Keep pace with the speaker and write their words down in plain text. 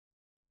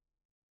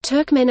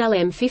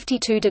TürkmenÄlem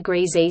 52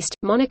 degrees east,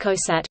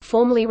 MonacoSAT,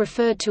 formerly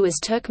referred to as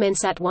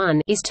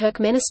TürkmenSAT-1, is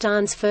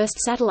Turkmenistan's first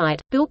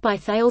satellite, built by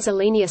Thales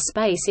Alenia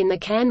Space in the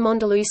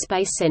Can-Mondolu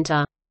Space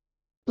Center.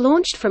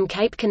 Launched from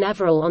Cape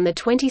Canaveral on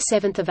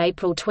 27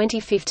 April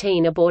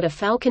 2015 aboard a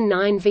Falcon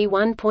 9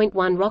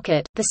 V1.1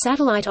 rocket, the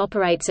satellite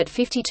operates at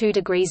 52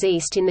 degrees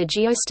east in the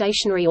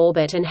geostationary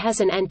orbit and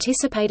has an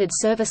anticipated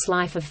service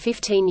life of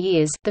 15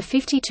 years. The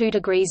 52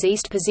 degrees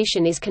east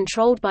position is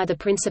controlled by the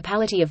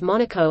Principality of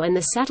Monaco, and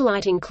the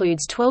satellite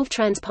includes 12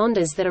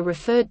 transponders that are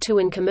referred to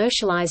and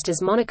commercialized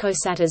as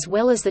MonacoSAT, as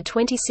well as the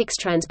 26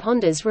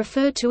 transponders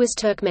referred to as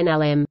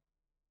TürkmenÄlem.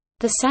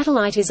 The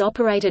satellite is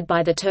operated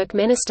by the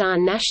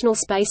Turkmenistan National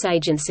Space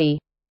Agency.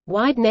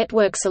 Wide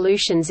Network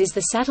Solutions is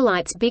the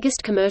satellite's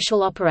biggest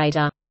commercial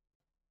operator.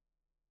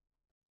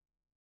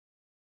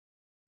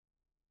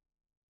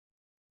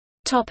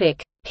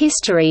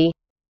 History.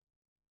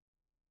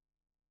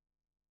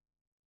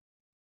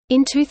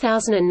 In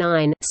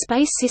 2009,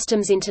 Space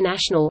Systems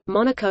International,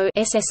 Monaco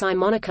 (SSI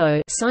Monaco)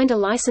 signed a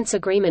license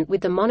agreement with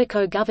the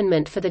Monaco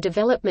government for the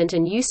development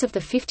and use of the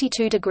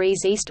 52 degrees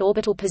east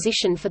orbital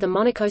position for the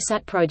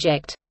MonacoSAT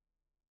project.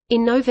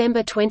 In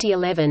November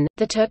 2011,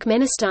 the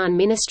Turkmenistan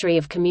Ministry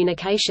of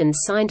Communications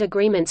signed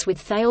agreements with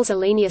Thales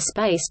Alenia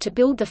Space to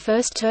build the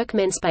first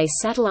Turkmenspace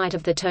satellite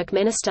of the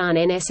Turkmenistan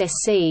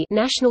NSSC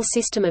National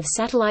System of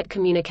Satellite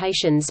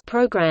Communications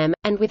program,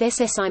 and with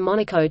SSI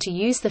Monaco to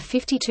use the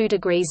 52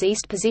 degrees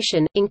east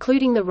position,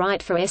 including the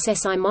right for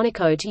SSI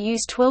Monaco to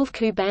use 12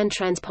 Ku-band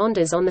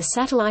transponders on the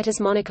satellite as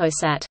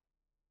MonacoSAT.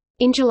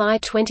 In July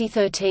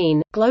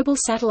 2013, global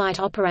satellite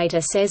operator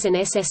SES and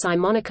SSI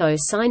Monaco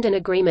signed an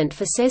agreement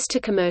for SES to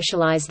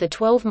commercialize the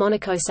 12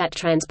 MonacoSAT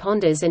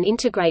transponders and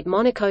integrate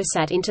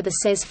MonacoSAT into the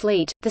SES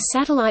fleet. The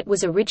satellite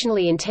was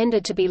originally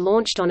intended to be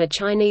launched on a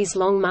Chinese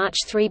Long March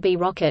 3B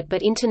rocket,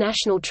 but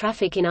international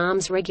traffic in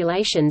arms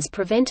regulations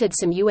prevented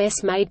some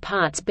US-made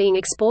parts being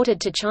exported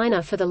to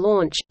China for the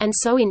launch, and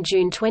so in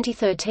June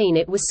 2013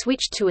 it was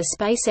switched to a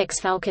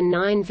SpaceX Falcon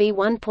 9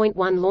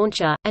 V1.1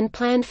 launcher, and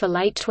planned for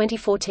late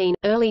 2014,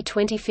 early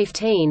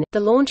 2015.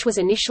 The launch was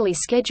initially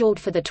scheduled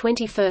for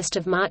 21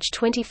 March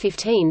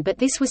 2015, but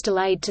this was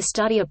delayed to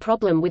study a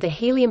problem with a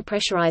helium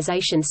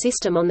pressurization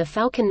system on the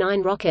Falcon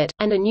 9 rocket,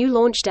 and a new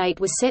launch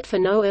date was set for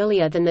no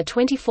earlier than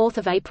 24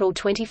 April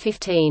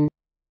 2015.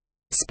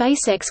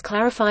 SpaceX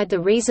clarified the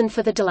reason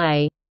for the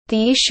delay.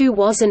 The issue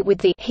wasn't with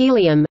the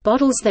helium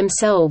bottles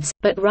themselves,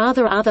 but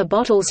rather other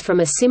bottles from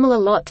a similar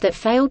lot that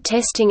failed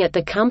testing at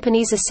the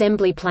company's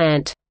assembly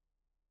plant.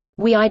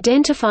 We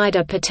identified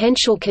a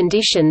potential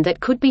condition that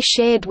could be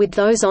shared with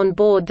those on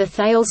board the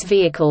Thales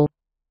vehicle.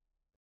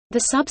 The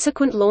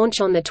subsequent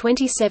launch on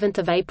 27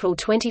 April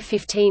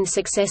 2015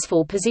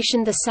 successful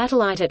positioned the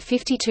satellite at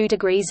 52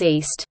 degrees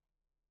east.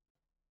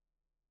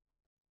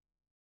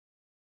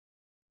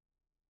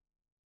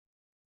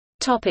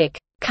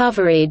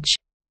 Coverage.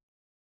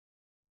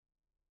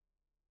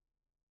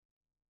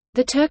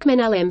 The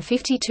TürkmenÄlem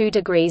 52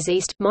 degrees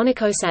east,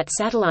 MonacoSAT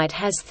satellite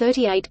has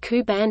 38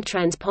 Ku-band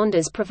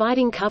transponders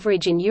providing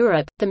coverage in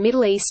Europe, the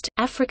Middle East,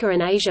 Africa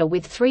and Asia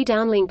with 3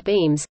 downlink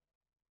beams.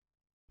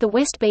 The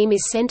west beam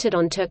is centered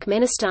on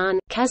Turkmenistan,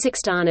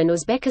 Kazakhstan and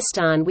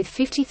Uzbekistan with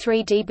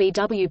 53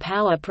 dBW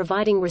power,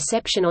 providing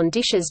reception on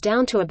dishes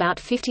down to about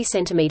 50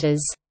 cm.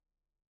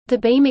 The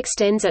beam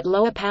extends at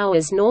lower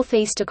powers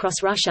northeast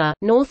across Russia,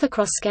 north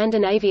across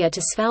Scandinavia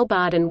to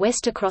Svalbard and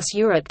west across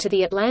Europe to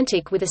the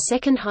Atlantic, with a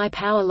second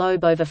high-power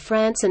lobe over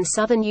France and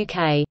southern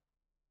UK.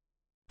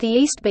 The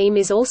east beam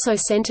is also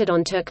centered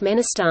on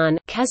Turkmenistan,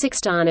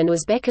 Kazakhstan and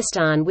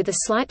Uzbekistan with a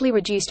slightly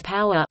reduced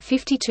power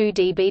 52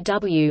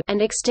 dBW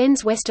and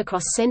extends west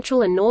across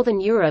Central and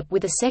Northern Europe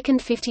with a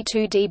second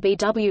 52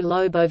 dBW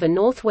lobe over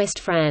northwest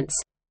France.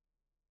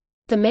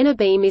 The MENA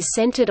beam is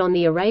centered on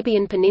the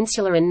Arabian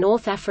Peninsula and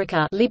North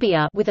Africa,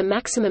 Libya, with a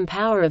maximum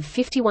power of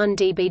 51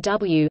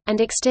 dBW, and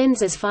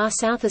extends as far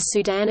south as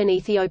Sudan and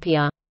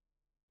Ethiopia.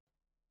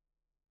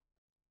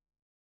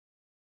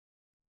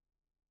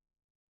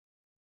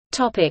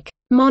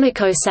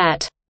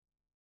 MonacoSAT.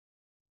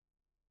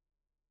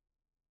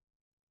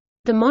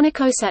 The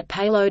MonacoSAT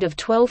payload of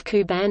 12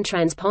 Ku-band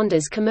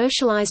transponders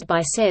commercialized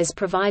by SES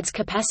provides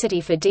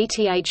capacity for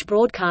DTH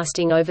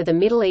broadcasting over the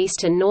Middle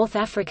East and North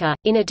Africa,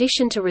 in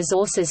addition to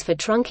resources for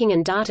trunking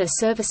and data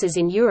services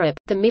in Europe,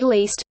 the Middle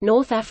East,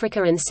 North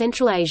Africa and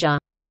Central Asia.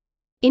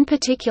 In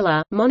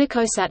particular,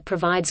 MonacoSAT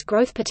provides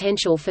growth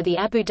potential for the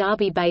Abu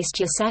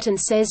Dhabi-based Yasat and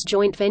SES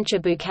joint venture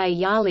Bouquet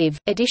Yarliv,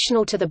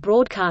 additional to the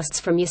broadcasts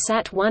from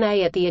Yasat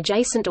 1A at the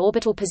adjacent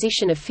orbital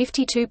position of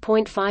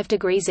 52.5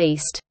 degrees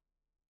east.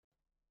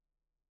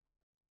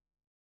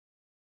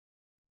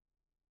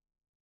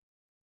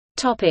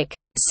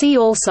 See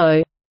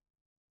also: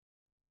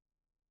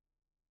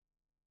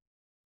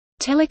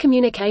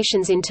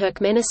 Telecommunications in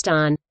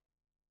Turkmenistan,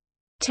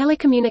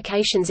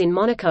 Telecommunications in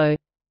Monaco,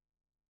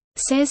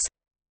 SES,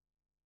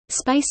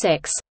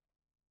 SpaceX,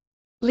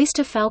 List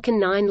of Falcon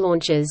 9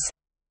 launches.